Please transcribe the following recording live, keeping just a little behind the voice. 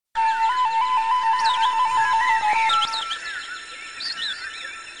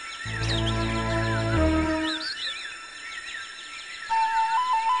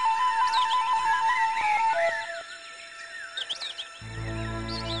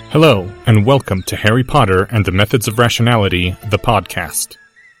Hello, and welcome to Harry Potter and the Methods of Rationality, the podcast.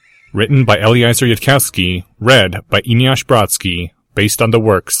 Written by Eliezer Yudkowsky, read by Eneasz Brodsky, based on the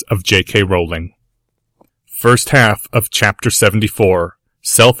works of J.K. Rowling. First half of Chapter 74,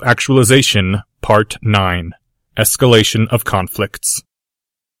 Self-Actualization, Part 9, Escalation of Conflicts.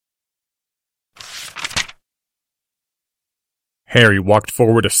 Harry walked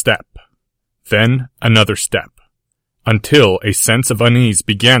forward a step, then another step, until a sense of unease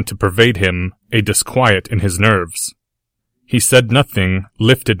began to pervade him, a disquiet in his nerves. He said nothing,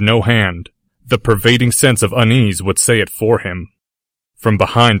 lifted no hand. The pervading sense of unease would say it for him. From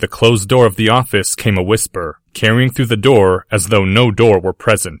behind the closed door of the office came a whisper, carrying through the door as though no door were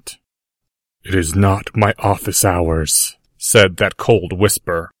present. "It is not my office hours," said that cold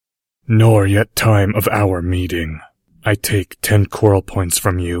whisper, "nor yet time of our meeting. I take 10 quarrel points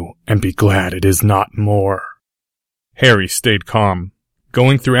from you, and be glad it is not more." Harry stayed calm.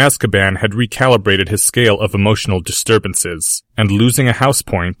 Going through Azkaban had recalibrated his scale of emotional disturbances, and losing a house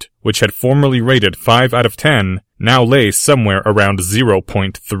point, which had formerly rated 5 out of 10, now lay somewhere around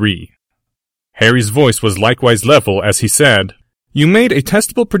 0.3. Harry's voice was likewise level as he said, "You made a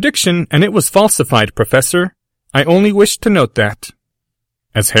testable prediction, and it was falsified, Professor. I only wished to note that."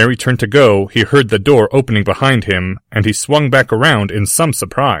 As Harry turned to go, he heard the door opening behind him, and he swung back around in some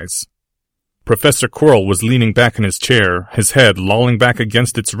surprise. Professor Quirrell was leaning back in his chair, his head lolling back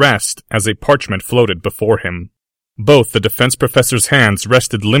against its rest as a parchment floated before him. Both the defense professor's hands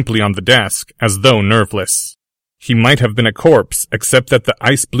rested limply on the desk, as though nerveless. He might have been a corpse, except that the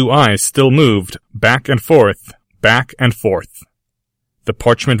ice-blue eyes still moved, back and forth, back and forth. The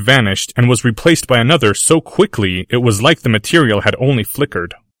parchment vanished and was replaced by another so quickly it was like the material had only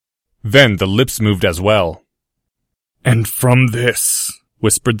flickered. Then the lips moved as well. "And from this,"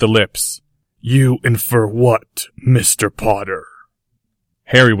 whispered the lips, "you infer what, Mr. Potter?"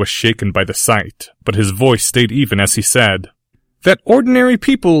 Harry was shaken by the sight, but his voice stayed even as he said, "That ordinary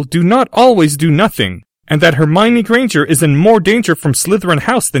people do not always do nothing, and that Hermione Granger is in more danger from Slytherin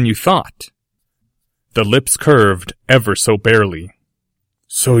House than you thought." The lips curved, ever so barely.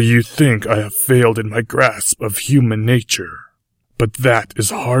 "So you think I have failed in my grasp of human nature? But that is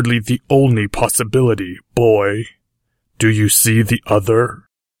hardly the only possibility, boy. Do you see the other?"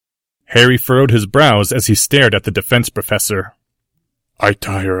 Harry furrowed his brows as he stared at the defense professor. "I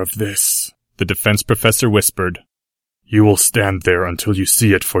tire of this," the defense professor whispered. "You will stand there until you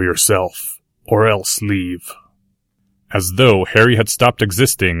see it for yourself, or else leave." As though Harry had stopped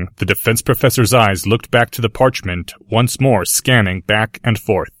existing, the defense professor's eyes looked back to the parchment, once more scanning back and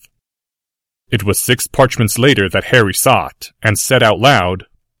forth. It was 6 parchments later that Harry saw it, and said out loud,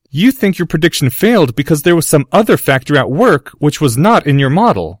 "You think your prediction failed because there was some other factor at work which was not in your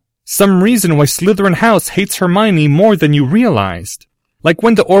model. Some reason why Slytherin House hates Hermione more than you realized. Like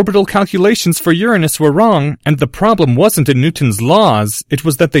when the orbital calculations for Uranus were wrong, and the problem wasn't in Newton's laws, it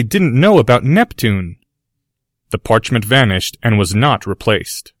was that they didn't know about Neptune." The parchment vanished and was not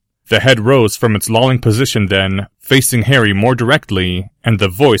replaced. The head rose from its lolling position then, facing Harry more directly, and the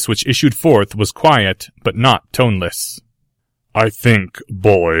voice which issued forth was quiet, but not toneless. "I think,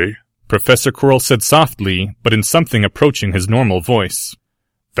 boy," Professor Quirrell said softly, but in something approaching his normal voice,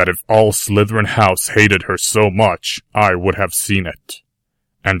 "that if all Slytherin House hated her so much, I would have seen it.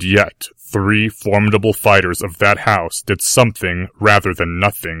 And yet, 3 formidable fighters of that house did something rather than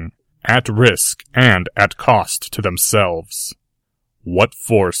nothing, at risk and at cost to themselves. What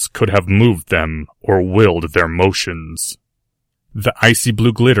force could have moved them or willed their motions?" The icy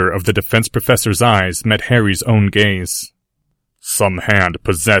blue glitter of the defense professor's eyes met Harry's own gaze. "Some hand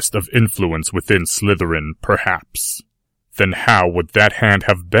possessed of influence within Slytherin, perhaps. Then how would that hand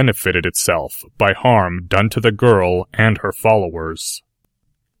have benefited itself by harm done to the girl and her followers?"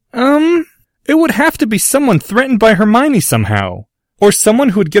 It would have to be someone threatened by Hermione somehow, or someone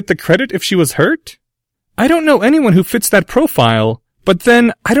who would get the credit if she was hurt. I don't know anyone who fits that profile, but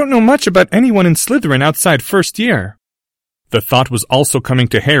then I don't know much about anyone in Slytherin outside first year. The thought was also coming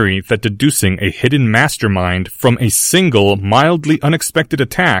to Harry that deducing a hidden mastermind from a single, mildly unexpected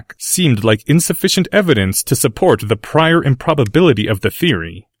attack seemed like insufficient evidence to support the prior improbability of the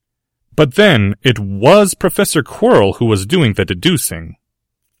theory. But then, it was Professor Quirrell who was doing the deducing.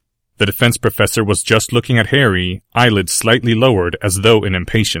 The defense professor was just looking at Harry, eyelids slightly lowered as though in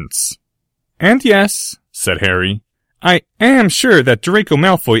impatience. "And yes," said Harry, "I am sure that Draco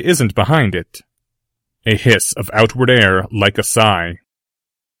Malfoy isn't behind it." A hiss of outward air, like a sigh.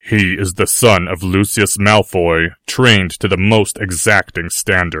 "He is the son of Lucius Malfoy, trained to the most exacting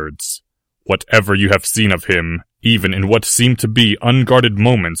standards. Whatever you have seen of him, even in what seem to be unguarded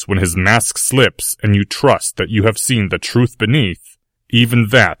moments when his mask slips and you trust that you have seen the truth beneath, Even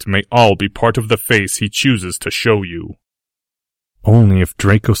that may all be part of the face he chooses to show you. Only if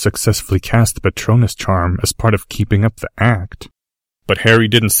Draco successfully cast the Patronus charm as part of keeping up the act. But Harry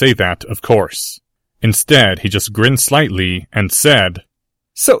didn't say that, of course. Instead, he just grinned slightly and said,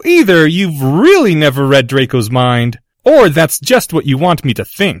 "So either you've really never read Draco's mind, or that's just what you want me to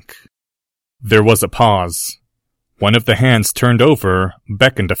think." There was a pause. One of the hands turned over,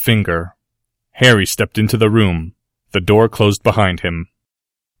 beckoned a finger. Harry stepped into the room. The door closed behind him.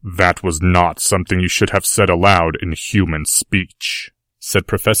 "That was not something you should have said aloud in human speech," said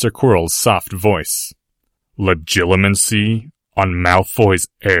Professor Quirrell's soft voice. "Legilimency? On Malfoy's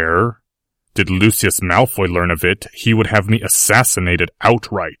heir? Did Lucius Malfoy learn of it, he would have me assassinated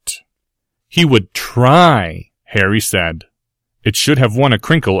outright." "He would try," Harry said. It should have won a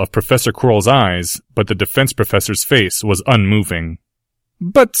crinkle of Professor Quirrell's eyes, but the defense professor's face was unmoving.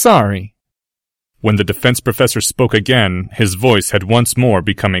 "But sorry." When the defense professor spoke again, his voice had once more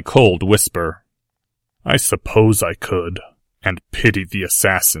become a cold whisper. "I suppose I could, and pity the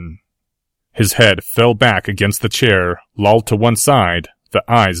assassin." His head fell back against the chair, lolled to one side, the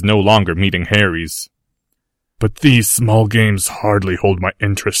eyes no longer meeting Harry's. "But these small games hardly hold my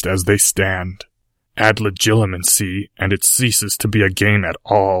interest as they stand. Add legilimency, and it ceases to be a game at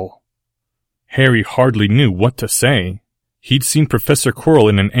all." Harry hardly knew what to say. He'd seen Professor Quirrell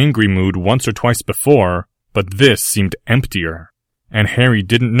in an angry mood once or twice before, but this seemed emptier, and Harry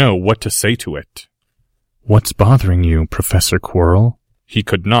didn't know what to say to it. "What's bothering you, Professor Quirrell?" He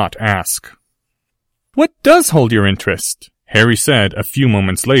could not ask. "What does hold your interest?" Harry said a few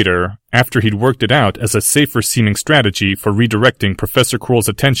moments later, after he'd worked it out as a safer-seeming strategy for redirecting Professor Quirrell's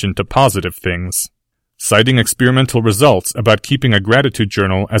attention to positive things. Citing experimental results about keeping a gratitude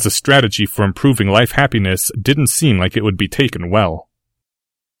journal as a strategy for improving life happiness didn't seem like it would be taken well.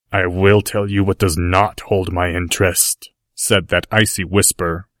 "I will tell you what does not hold my interest," said that icy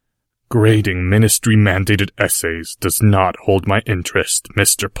whisper. "Grading ministry-mandated essays does not hold my interest,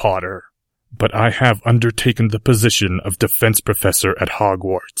 Mr. Potter. But I have undertaken the position of defense professor at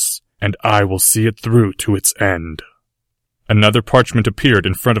Hogwarts, and I will see it through to its end." Another parchment appeared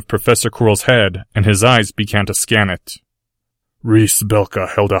in front of Professor Quirrell's head, and his eyes began to scan it. "Reese Belka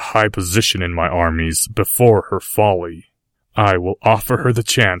held a high position in my armies before her folly. I will offer her the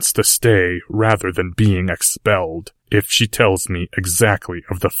chance to stay rather than being expelled, if she tells me exactly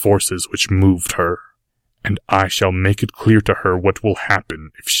of the forces which moved her. And I shall make it clear to her what will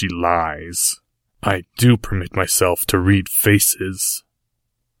happen if she lies. I do permit myself to read faces."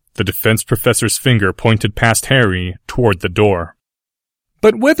 The defense professor's finger pointed past Harry toward the door.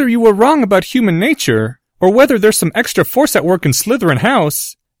 "But whether you were wrong about human nature, or whether there's some extra force at work in Slytherin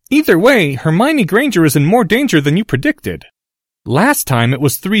House, either way, Hermione Granger is in more danger than you predicted. Last time it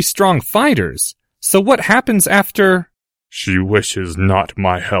was 3 strong fighters, so what happens after—" "She wishes not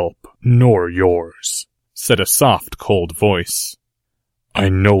my help, nor yours," said a soft, cold voice. "I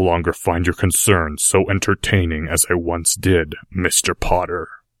no longer find your concern so entertaining as I once did, Mr. Potter.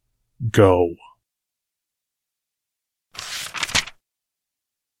 Go."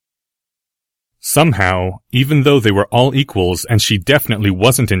 Somehow, even though they were all equals and she definitely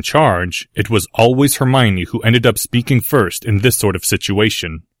wasn't in charge, it was always Hermione who ended up speaking first in this sort of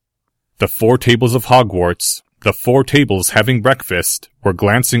situation. The 4 tables of Hogwarts, the 4 tables having breakfast, were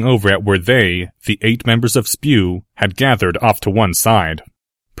glancing over at where they, the 8 members of Spew, had gathered off to one side.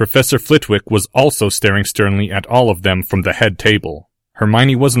 Professor Flitwick was also staring sternly at all of them from the head table.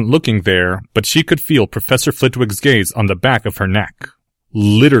 Hermione wasn't looking there, but she could feel Professor Flitwick's gaze on the back of her neck.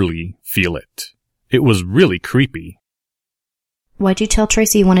 Literally feel it. It was really creepy. "Why'd you tell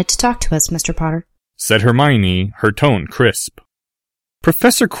Tracy you wanted to talk to us, Mr. Potter?" said Hermione, her tone crisp.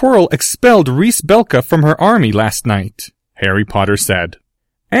 "Professor Quirrell expelled Reese Belka from her army last night," Harry Potter said.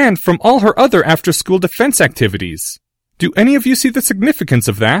 "And from all her other after-school defense activities. Do any of you see the significance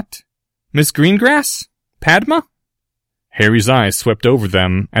of that? Miss Greengrass? Padma?" Harry's eyes swept over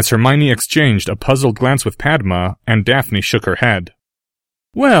them as Hermione exchanged a puzzled glance with Padma, and Daphne shook her head.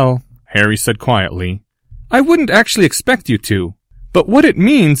 "Well," Harry said quietly, "I wouldn't actually expect you to, but what it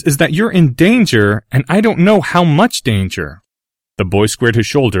means is that you're in danger, and I don't know how much danger." The boy squared his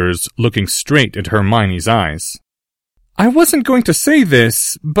shoulders, looking straight into Hermione's eyes. "I wasn't going to say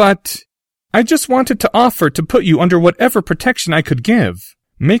this, but I just wanted to offer to put you under whatever protection I could give.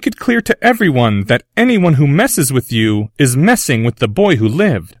 Make it clear to everyone that anyone who messes with you is messing with the boy who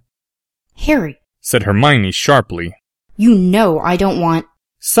lived." "Harry," said Hermione sharply. "You know I don't want—"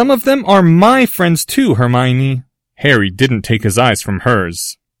 "Some of them are my friends too, Hermione." Harry didn't take his eyes from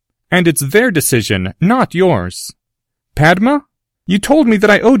hers. "And it's their decision, not yours. Padma, you told me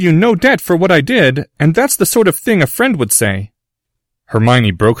that I owed you no debt for what I did, and that's the sort of thing a friend would say."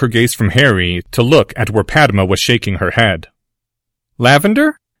 Hermione broke her gaze from Harry to look at where Padma was shaking her head.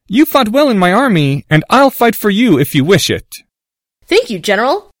 Lavender, you fought well in my army, and I'll fight for you if you wish it. Thank you,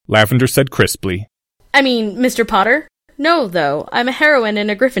 General. Lavender said crisply. I mean, Mr. Potter. No, though, I'm a heroine in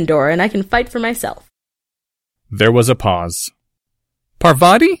a Gryffindor, and I can fight for myself. There was a pause.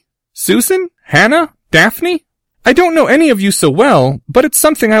 Parvati? Susan? Hannah? Daphne? I don't know any of you so well, but it's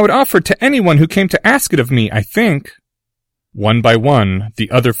something I would offer to anyone who came to ask it of me, I think. One by one,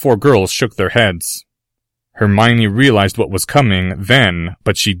 the other 4 girls shook their heads. Hermione realized what was coming then,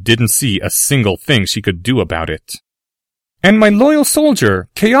 but she didn't see a single thing she could do about it. And my loyal soldier,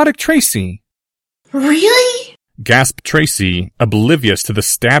 Chaotic Tracy. Really? Gasped Tracy, oblivious to the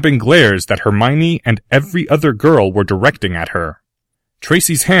stabbing glares that Hermione and every other girl were directing at her.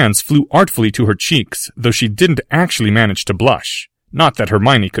 Tracy's hands flew artfully to her cheeks, though she didn't actually manage to blush, not that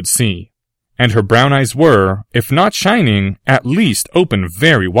Hermione could see. And her brown eyes were, if not shining, at least open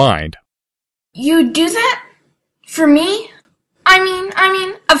very wide. You do that? For me? I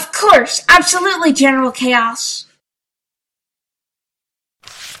mean, of course, absolutely, General Chaos.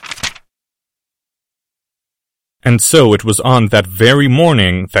 And so it was on that very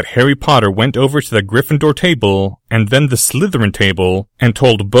morning that Harry Potter went over to the Gryffindor table and then the Slytherin table and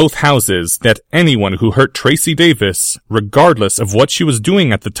told both houses that anyone who hurt Tracy Davis, regardless of what she was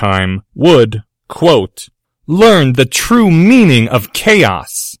doing at the time, would, quote, learn the true meaning of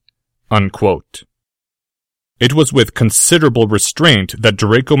chaos, unquote. It was with considerable restraint that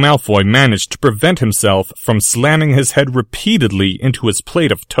Draco Malfoy managed to prevent himself from slamming his head repeatedly into his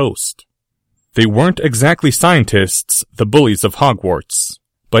plate of toast. They weren't exactly scientists, the bullies of Hogwarts,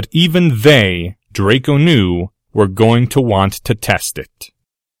 but even they, Draco knew, were going to want to test it.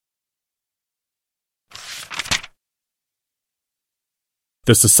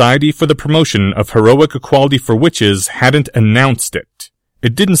 The Society for the Promotion of Heroic Equality for Witches hadn't announced it.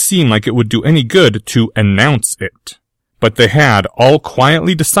 It didn't seem like it would do any good to announce it. But they had all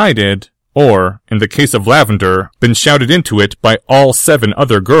quietly decided, or, in the case of Lavender, been shouted into it by all 7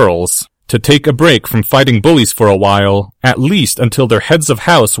 other girls, to take a break from fighting bullies for a while, at least until their heads of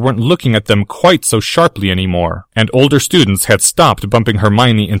house weren't looking at them quite so sharply anymore, and older students had stopped bumping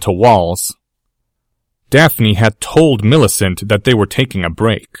Hermione into walls. Daphne had told Millicent that they were taking a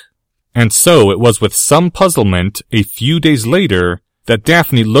break. And so it was with some puzzlement, a few days later, that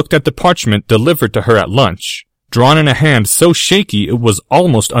Daphne looked at the parchment delivered to her at lunch, drawn in a hand so shaky it was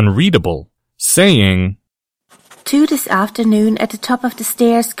almost unreadable, saying, 2 this afternoon at the top of the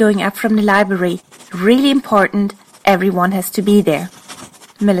stairs going up from the library. Really important. Everyone has to be there.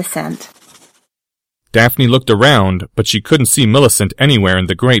 Millicent. Daphne looked around, but she couldn't see Millicent anywhere in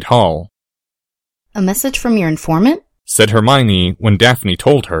the great hall. A message from your informant? Said Hermione when Daphne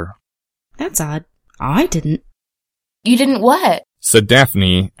told her. That's odd. I didn't. You didn't what? Said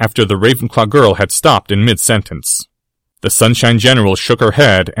Daphne after the Ravenclaw girl had stopped in mid-sentence. The Sunshine General shook her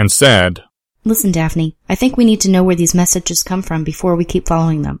head and said, Listen, Daphne, I think we need to know where these messages come from before we keep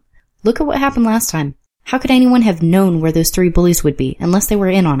following them. Look at what happened last time. How could anyone have known where those 3 bullies would be, unless they were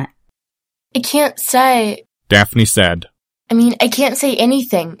in on it? I can't say. Daphne said. I can't say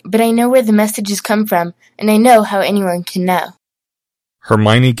anything, but I know where the messages come from, and I know how anyone can know.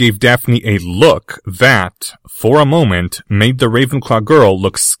 Hermione gave Daphne a look that, for a moment, made the Ravenclaw girl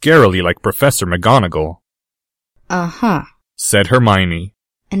look scarily like Professor McGonagall. Uh-huh, said Hermione.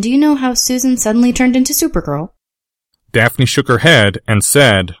 And do you know how Susan suddenly turned into Supergirl? Daphne shook her head and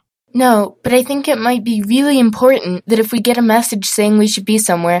said, No, but I think it might be really important that if we get a message saying we should be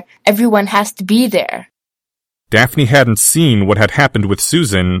somewhere, everyone has to be there. Daphne hadn't seen what had happened with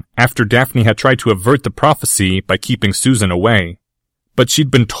Susan after Daphne had tried to avert the prophecy by keeping Susan away. But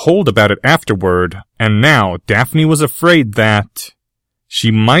she'd been told about it afterward, and now Daphne was afraid that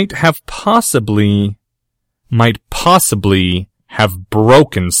she might possibly have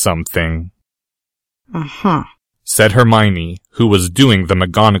broken something. Uh-huh, said Hermione, who was doing the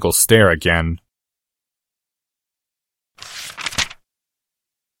McGonagall stare again.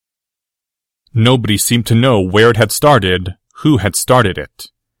 Nobody seemed to know where it had started, who had started it.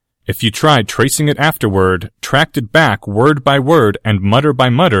 If you tried tracing it afterward, tracked it back word by word and mutter by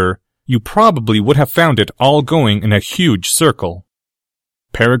mutter, you probably would have found it all going in a huge circle.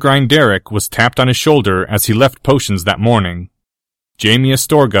 Peregrine Derek was tapped on his shoulder as he left potions that morning. Jamie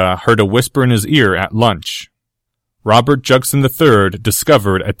Astorga heard a whisper in his ear at lunch. Robert Jugson III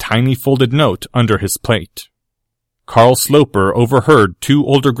discovered a tiny folded note under his plate. Carl Sloper overheard 2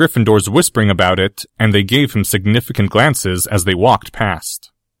 older Gryffindors whispering about it, and they gave him significant glances as they walked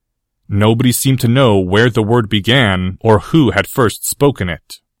past. Nobody seemed to know where the word began or who had first spoken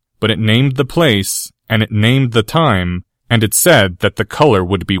it, but it named the place, and it named the time, and it said that the color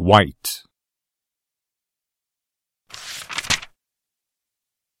would be white.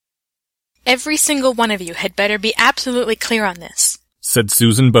 Every single one of you had better be absolutely clear on this, said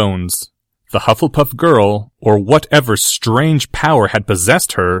Susan Bones. The Hufflepuff girl, or whatever strange power had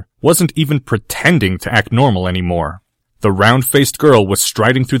possessed her, wasn't even pretending to act normal anymore. The round-faced girl was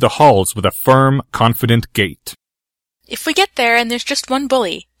striding through the halls with a firm, confident gait. If we get there and there's just one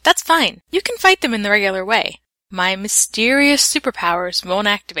bully, that's fine. You can fight them in the regular way. My mysterious superpowers won't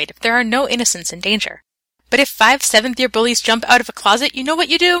activate if there are no innocents in danger. But if 5 seventh-year bullies jump out of a closet, you know what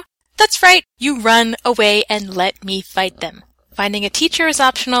you do? That's right, you run away and let me fight them. Finding a teacher is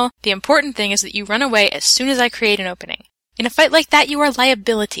optional. The important thing is that you run away as soon as I create an opening. In a fight like that, you are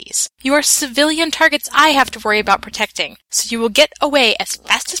liabilities. You are civilian targets I have to worry about protecting. So you will get away as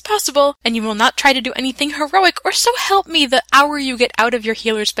fast as possible, and you will not try to do anything heroic, or so help me, the hour you get out of your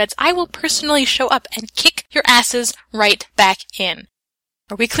healer's beds, I will personally show up and kick your asses right back in.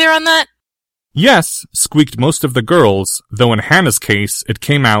 Are we clear on that? Yes, squeaked most of the girls, though in Hannah's case, it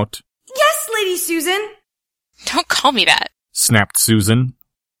came out, Yes, Lady Susan! Don't call me that, snapped Susan.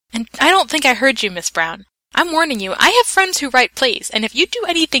 And I don't think I heard you, Miss Brown. I'm warning you, I have friends who write plays, and if you do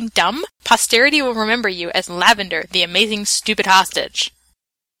anything dumb, posterity will remember you as Lavender, the amazing stupid hostage.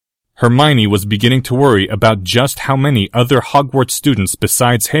 Hermione was beginning to worry about just how many other Hogwarts students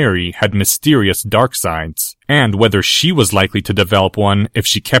besides Harry had mysterious dark sides, and whether she was likely to develop one if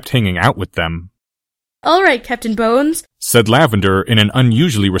she kept hanging out with them. All right, Captain Bones, said Lavender in an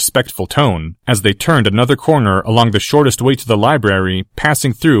unusually respectful tone, as they turned another corner along the shortest way to the library,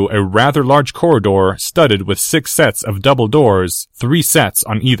 passing through a rather large corridor studded with 6 sets of double doors, 3 sets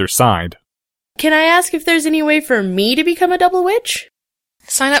on either side. Can I ask if there's any way for me to become a double witch?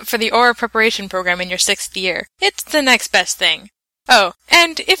 Sign up for the Aura Preparation Program in your 6th year. It's the next best thing. Oh,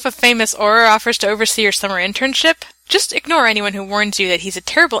 and if a famous Aura offers to oversee your summer internship, just ignore anyone who warns you that he's a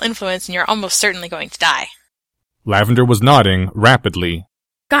terrible influence and you're almost certainly going to die. Lavender was nodding rapidly.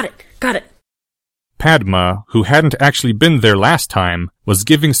 Got it. Padma, who hadn't actually been there last time, was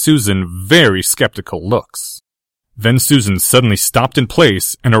giving Susan very skeptical looks. Then Susan suddenly stopped in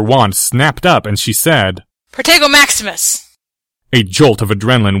place and her wand snapped up and she said, Protego Maximus! A jolt of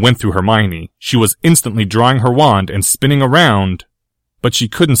adrenaline went through Hermione. She was instantly drawing her wand and spinning around, but she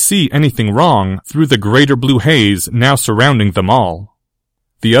couldn't see anything wrong through the greater blue haze now surrounding them all.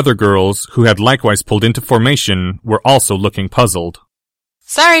 The other girls, who had likewise pulled into formation, were also looking puzzled.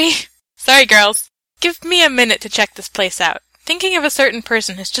 Sorry, girls. Give me a minute to check this place out. Thinking of a certain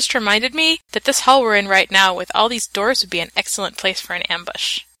person has just reminded me that this hall we're in right now with all these doors would be an excellent place for an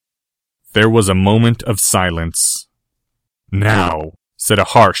ambush. There was a moment of silence. Now, said a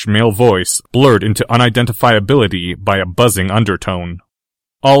harsh male voice, blurred into unidentifiability by a buzzing undertone.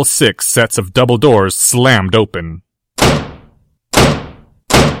 All 6 sets of double doors slammed open.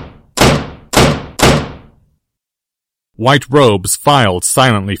 White robes filed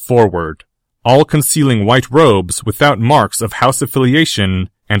silently forward, all concealing white robes without marks of house affiliation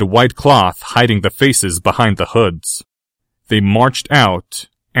and white cloth hiding the faces behind the hoods. They marched out,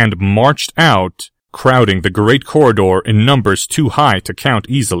 crowding the great corridor in numbers too high to count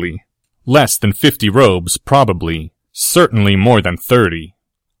easily. Less than 50 robes, probably. Certainly more than 30.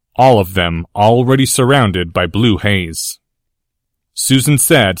 All of them already surrounded by blue haze. Susan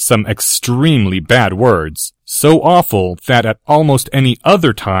said some extremely bad words, so awful that at almost any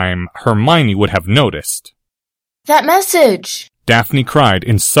other time Hermione would have noticed. That message! Daphne cried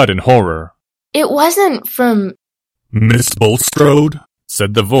in sudden horror. It wasn't from... Miss Bulstrode?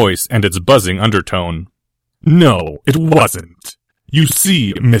 Said the voice and its buzzing undertone. No, it wasn't. You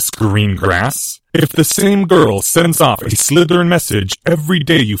see, Miss Greengrass, if the same girl sends off a Slytherin message every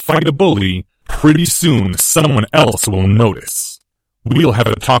day you fight a bully, pretty soon someone else will notice. We'll have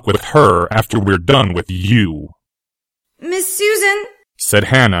a talk with her after we're done with you. Miss Susan, said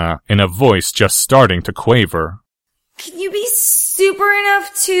Hannah in a voice just starting to quaver. can you be super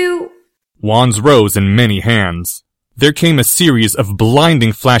enough to... Wands rose in many hands. There came a series of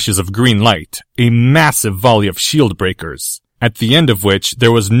blinding flashes of green light, a massive volley of shield breakers, at the end of which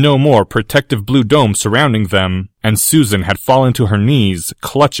there was no more protective blue dome surrounding them, and Susan had fallen to her knees,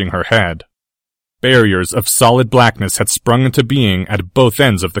 clutching her head. Barriers of solid blackness had sprung into being at both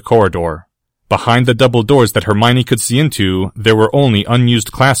ends of the corridor. Behind the double doors that Hermione could see into, there were only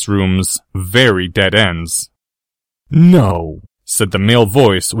unused classrooms, very dead ends. No, said the male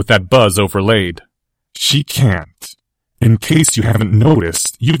voice with that buzz overlaid. She can't. In case you haven't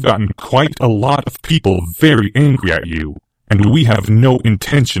noticed, you've gotten quite a lot of people very angry at you, and we have no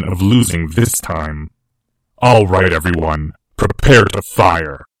intention of losing this time. All right, everyone, prepare to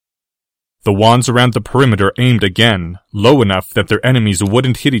fire. The wands around the perimeter aimed again, low enough that their enemies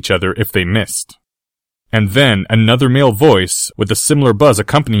wouldn't hit each other if they missed. And then another male voice, with a similar buzz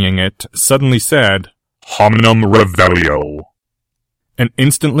accompanying it, suddenly said, "Hominum Revelio." An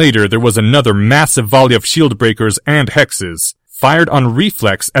instant later, there was another massive volley of shield breakers and hexes, fired on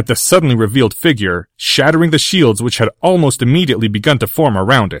reflex at the suddenly revealed figure, shattering the shields which had almost immediately begun to form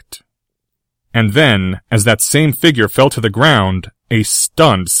around it. And then, as that same figure fell to the ground, a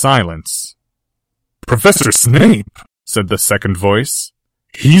stunned silence. Professor Snape, said the second voice.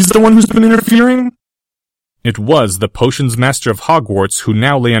 He's the one who's been interfering? It was the potions master of Hogwarts who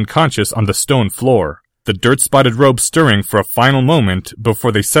now lay unconscious on the stone floor, the dirt-spotted robes stirring for a final moment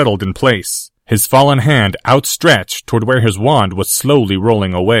before they settled in place, his fallen hand outstretched toward where his wand was slowly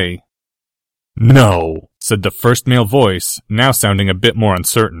rolling away. No, said the first male voice, now sounding a bit more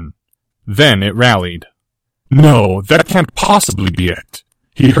uncertain. Then it rallied. No, that can't possibly be it.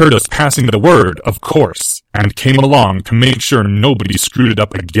 He heard us passing the word, of course, and came along to make sure nobody screwed it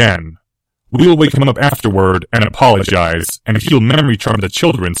up again. We'll wake him up afterward and apologize, and he'll memory charm the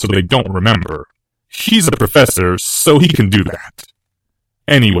children so they don't remember. He's a professor, so he can do that.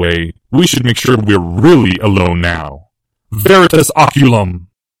 Anyway, we should make sure we're really alone now. Veritas oculum!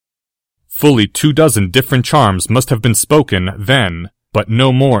 Fully 24 different charms must have been spoken then, but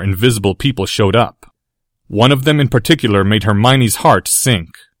no more invisible people showed up. One of them in particular made Hermione's heart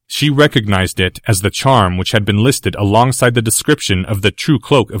sink. She recognized it as the charm which had been listed alongside the description of the true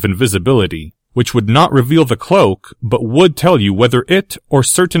cloak of invisibility, which would not reveal the cloak, but would tell you whether it or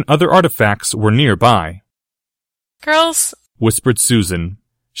certain other artifacts were nearby. Girls, whispered Susan.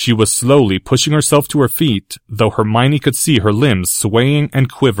 She was slowly pushing herself to her feet, though Hermione could see her limbs swaying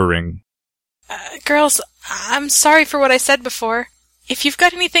and quivering. Girls, I'm sorry for what I said before. If you've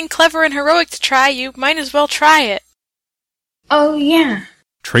got anything clever and heroic to try, you might as well try it. Oh, yeah.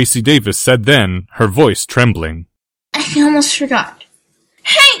 Tracy Davis said then, her voice trembling. I almost forgot.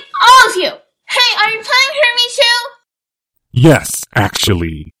 Hey, all of you! Hey, are you planning to hurt me too? Yes,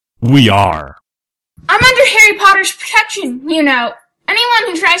 actually, we are. I'm under Harry Potter's protection, you know. Anyone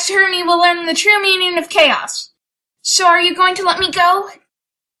who tries to hurt me will learn the true meaning of chaos. So are you going to let me go?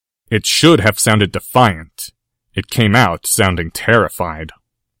 It should have sounded defiant. It came out sounding terrified.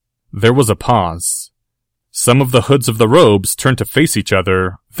 There was a pause. Some of the hoods of the robes turned to face each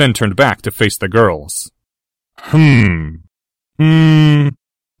other, then turned back to face the girls. No.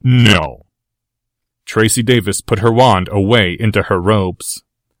 Tracy Davis put her wand away into her robes.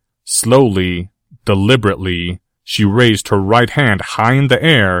 Slowly, deliberately, she raised her right hand high in the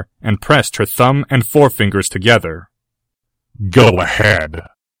air and pressed her thumb and forefingers together. Go ahead.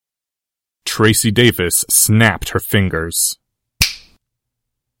 Tracy Davis snapped her fingers.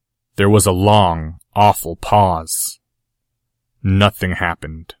 There was a long, awful pause. Nothing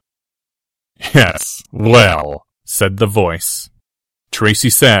happened. Yes, well, said the voice. Tracy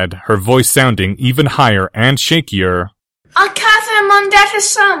said, her voice sounding even higher and shakier. Acatha Mondetta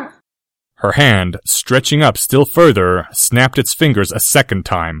Sum. Her hand, stretching up still further, snapped its fingers a second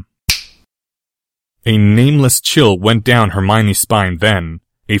time. A nameless chill went down Hermione's spine then,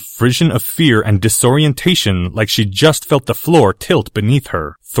 a frisson of fear and disorientation like she just felt the floor tilt beneath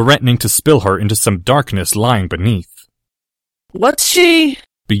her, threatening to spill her into some darkness lying beneath. What's she?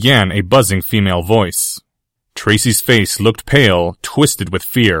 Began a buzzing female voice. Tracy's face looked pale, twisted with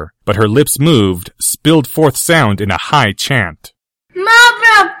fear, but her lips moved, spilled forth sound in a high chant.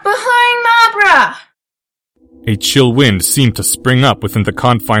 Mabra! Behind Mabra! A chill wind seemed to spring up within the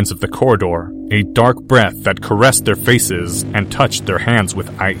confines of the corridor, a dark breath that caressed their faces and touched their hands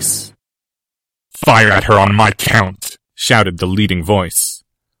with ice. Fire at her on my count, shouted the leading voice.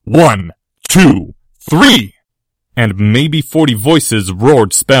 1, 2, 3! And maybe 40 voices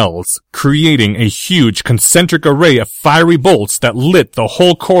roared spells, creating a huge concentric array of fiery bolts that lit the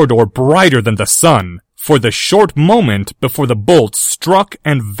whole corridor brighter than the sun, for the short moment before the bolts struck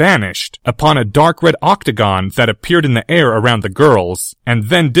and vanished upon a dark red octagon that appeared in the air around the girls, and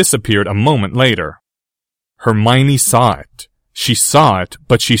then disappeared a moment later. Hermione saw it. She saw it,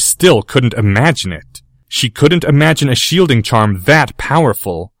 but she still couldn't imagine it. She couldn't imagine a shielding charm that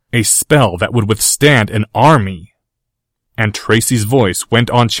powerful, a spell that would withstand an army. And Tracy's voice went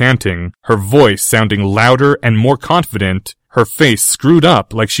on chanting, her voice sounding louder and more confident, her face screwed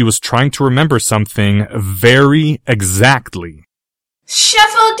up like she was trying to remember something very exactly.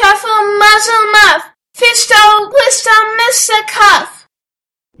 Shuffle, duffle, muzzle, muff, fisto, plisto, missa, cuff.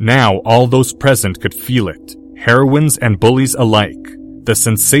 Now all those present could feel it, heroines and bullies alike, the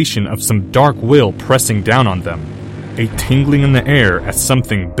sensation of some dark will pressing down on them, a tingling in the air as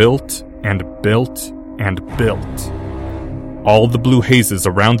something built and built and built. All the blue hazes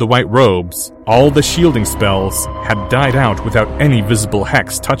around the white robes, all the shielding spells, had died out without any visible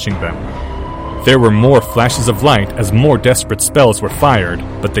hex touching them. There were more flashes of light as more desperate spells were fired,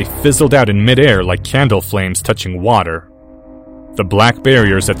 but they fizzled out in midair like candle flames touching water. The black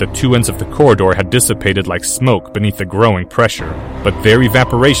barriers at the two ends of the corridor had dissipated like smoke beneath the growing pressure, but their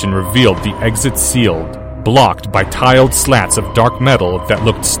evaporation revealed the exit sealed, blocked by tiled slats of dark metal that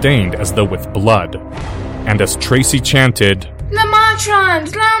looked stained as though with blood. And as Tracy chanted, Lamatron,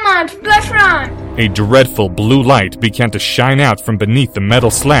 Lamat, Blefron, a dreadful blue light began to shine out from beneath the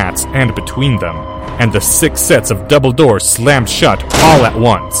metal slats and between them, and the 6 sets of double doors slammed shut all at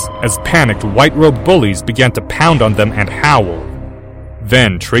once, as panicked white-robed bullies began to pound on them and howl.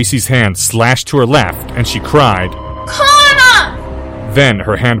 Then Tracy's hand slashed to her left, and she cried, Kana! Then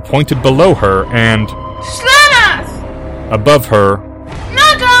her hand pointed below her, and Slanath! above her,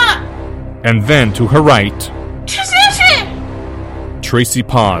 Naga! and then to her right. Transition! Tracy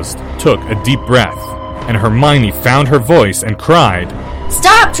paused, took a deep breath, and Hermione found her voice and cried,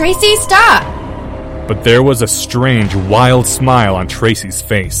 Stop, Tracy, stop! But there was a strange, wild smile on Tracy's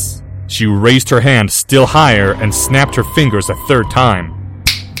face. She raised her hand still higher and snapped her fingers a 3rd time.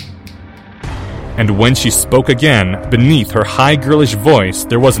 And when she spoke again, beneath her high girlish voice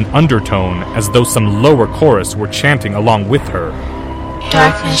there was an undertone as though some lower chorus were chanting along with her.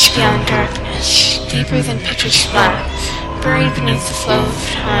 Darkness beyond darkness, deeper than pitcher's flat, buried beneath the flow of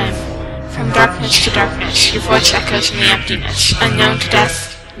time. From darkness to darkness, your voice echoes in the emptiness, unknown to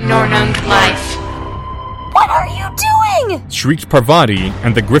death, nor known to life. What are you doing? Shrieked Parvati,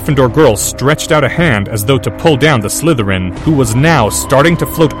 and the Gryffindor girl stretched out a hand as though to pull down the Slytherin, who was now starting to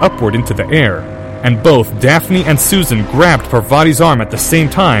float upward into the air. And both Daphne and Susan grabbed Parvati's arm at the same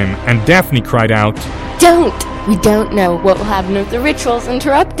time, and Daphne cried out, Don't! We don't know what will happen if the ritual's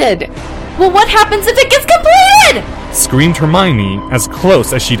interrupted. Well, what happens if it gets completed? Screamed Hermione, as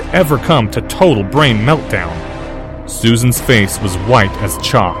close as she'd ever come to total brain meltdown. Susan's face was white as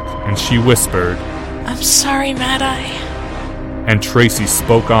chalk, and she whispered, I'm sorry, Mad-Eye. And Tracy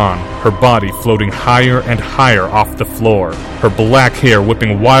spoke on, her body floating higher and higher off the floor, her black hair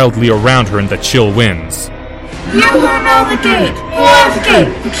whipping wildly around her in the chill winds. You who know the gate, who are the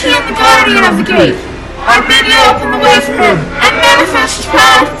gate, the key and the guardian of the gate, I bid you open the way for him, and manifest his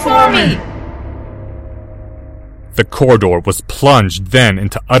power before me. The corridor was plunged then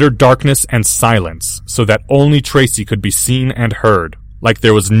into utter darkness and silence, so that only Tracy could be seen and heard, like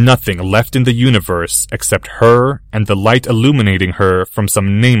there was nothing left in the universe except her and the light illuminating her from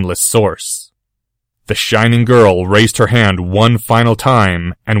some nameless source. The shining girl raised her hand one final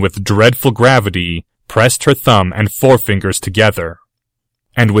time, and with dreadful gravity, pressed her thumb and forefingers together.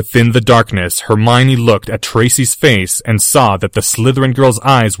 And within the darkness, Hermione looked at Tracy's face and saw that the Slytherin girl's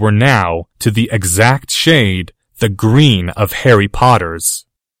eyes were now, to the exact shade, the green of Harry Potter's.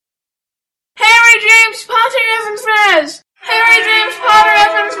 Harry James Potter Evans Ferrez! Harry James Potter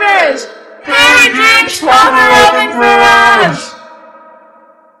Evans Ferrez! Harry James Potter Evans Ferrez!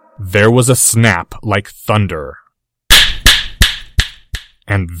 There was a snap like thunder.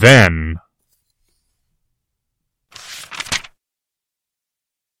 And then...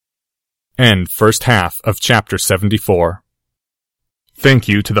 End first half of chapter 74. Thank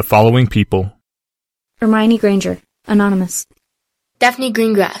you to the following people. Hermione Granger, Anonymous. Daphne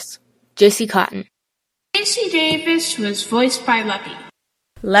Greengrass, Josie Cotton. Casey Davis was voiced by Lucky.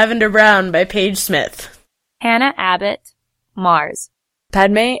 Lavender Brown by Paige Smith. Hannah Abbott, Mars.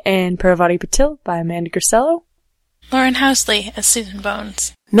 Padme and Parvati Patil by Amanda Grisello. Lauren Housley as Susan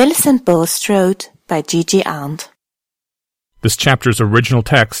Bones. Millicent Bulstrode by Gigi Arndt. This chapter's original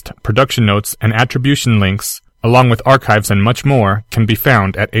text, production notes, and attribution links, along with archives and much more, can be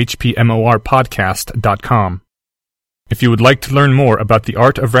found at hpmorpodcast.com. If you would like to learn more about the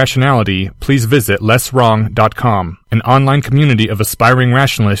art of rationality, please visit lesswrong.com, an online community of aspiring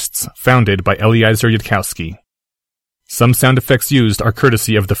rationalists founded by Eliezer Yudkowsky. Some sound effects used are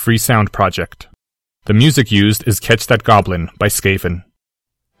courtesy of the Free Sound Project. The music used is Catch That Goblin by Skaven.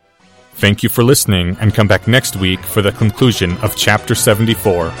 Thank you for listening, and come back next week for the conclusion of Chapter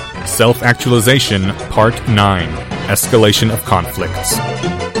 74, Self-Actualization, Part 9, Escalation of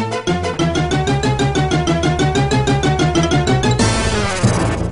Conflicts.